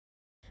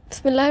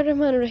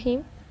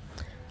Bismillahirrahmanirrahim.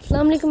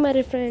 Assalamu alaikum, my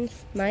dear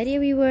friends, my dear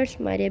viewers,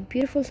 my dear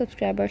beautiful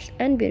subscribers,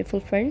 and beautiful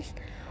friends.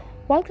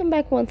 Welcome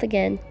back once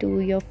again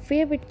to your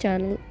favorite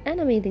channel and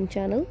amazing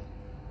channel,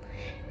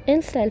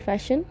 InStyle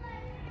Fashion.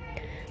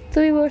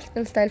 So, viewers,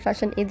 InStyle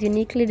Fashion is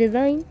uniquely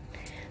designed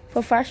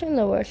for fashion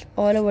lovers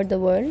all over the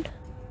world.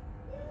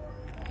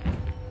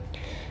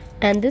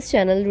 And this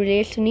channel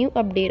relates to new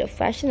update of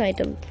fashion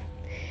items.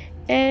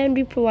 And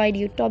we provide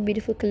you top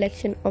beautiful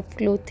collection of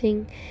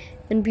clothing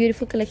and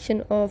beautiful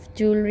collection of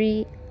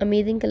jewelry,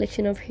 amazing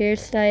collection of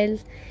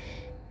hairstyles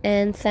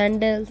and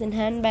sandals and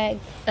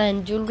handbags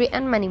and jewelry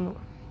and many more.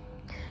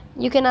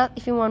 You can ask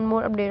if you want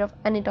more update of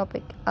any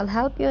topic. I'll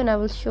help you and I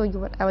will show you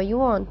whatever you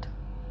want.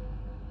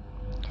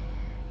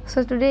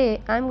 So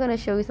today I'm gonna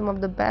show you some of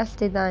the best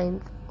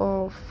designs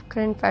of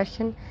current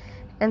fashion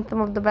and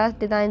some of the best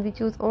designs we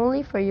choose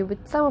only for you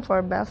with some of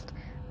our best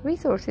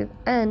resources,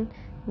 and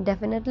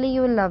definitely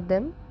you will love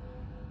them.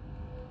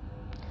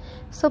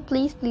 So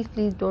please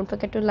don't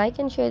forget to like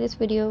and share this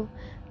video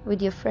with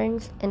your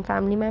friends and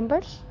family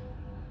members.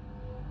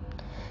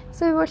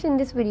 So viewers, in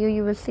this video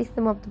you will see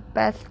some of the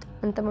best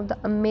and some of the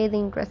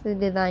amazing dresses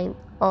designs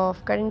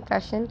of current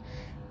fashion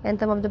and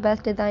some of the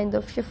best designs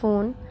of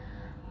chiffon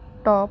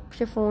top,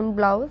 chiffon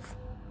blouse.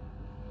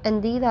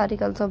 And these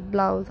articles of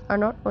blouse are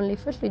not only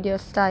fit with your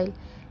style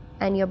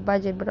and your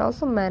budget, but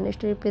also manage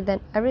to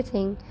represent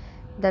everything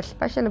that's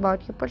special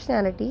about your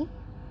personality.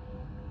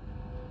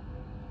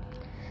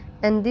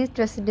 And these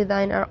dresses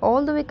design are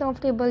all the way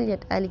comfortable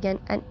yet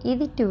elegant and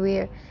easy to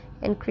wear,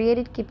 and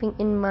created keeping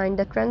in mind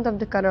the trends of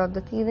the color of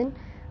the season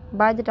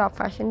by the top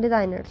fashion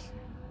designers.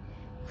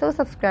 So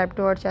subscribe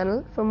to our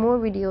channel for more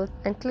videos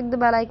and click the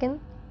bell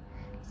icon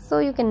so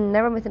you can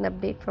never miss an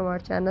update from our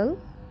channel.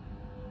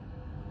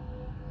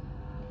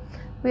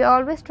 We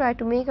always try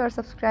to make our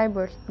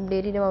subscribers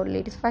updated about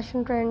latest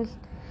fashion trends,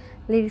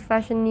 latest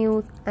fashion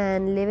news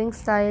and living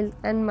styles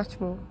and much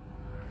more.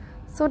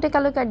 So take a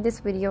look at this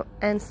video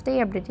and stay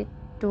updated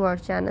to our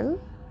channel.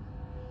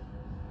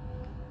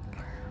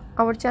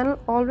 Our channel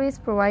always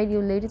provide you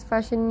latest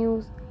fashion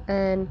news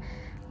and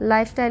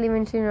lifestyle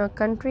events in our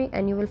country,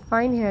 and you will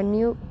find here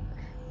new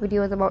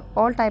videos about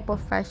all type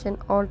of fashion,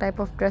 all type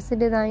of dress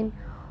design,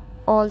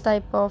 all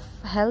type of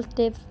health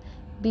tips,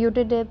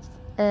 beauty tips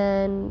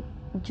and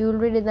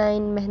jewelry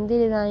design, mehendi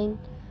design,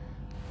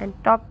 and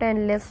top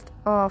 10 list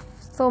of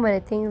so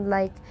many things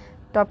like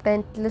top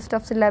 10 list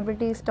of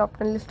celebrities, top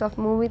 10 list of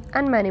movies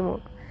and many more.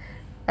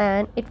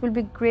 And it will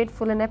be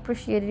grateful and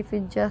appreciated if you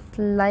just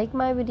like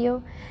my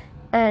video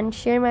and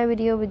share my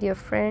video with your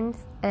friends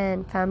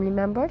and family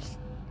members.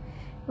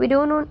 We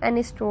don't own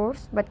any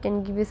stores but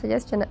can give you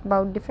suggestion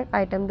about different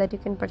items that you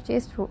can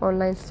purchase through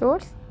online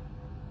stores.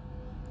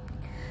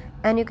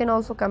 And you can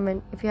also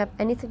comment if you have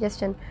any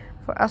suggestion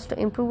for us to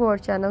improve our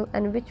channel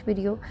and which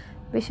video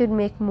we should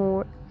make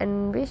more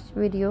and which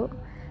video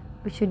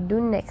we should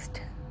do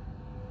next.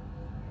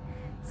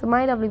 So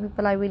my lovely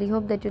people, I really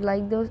hope that you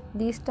like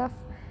these stuff,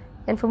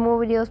 and for more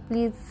videos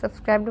please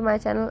subscribe to my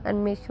channel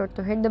and make sure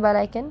to hit the bell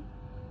icon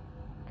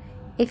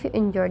if you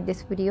enjoyed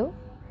this video.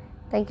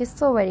 Thank you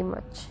so very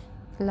much.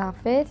 Allah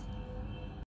Hafiz.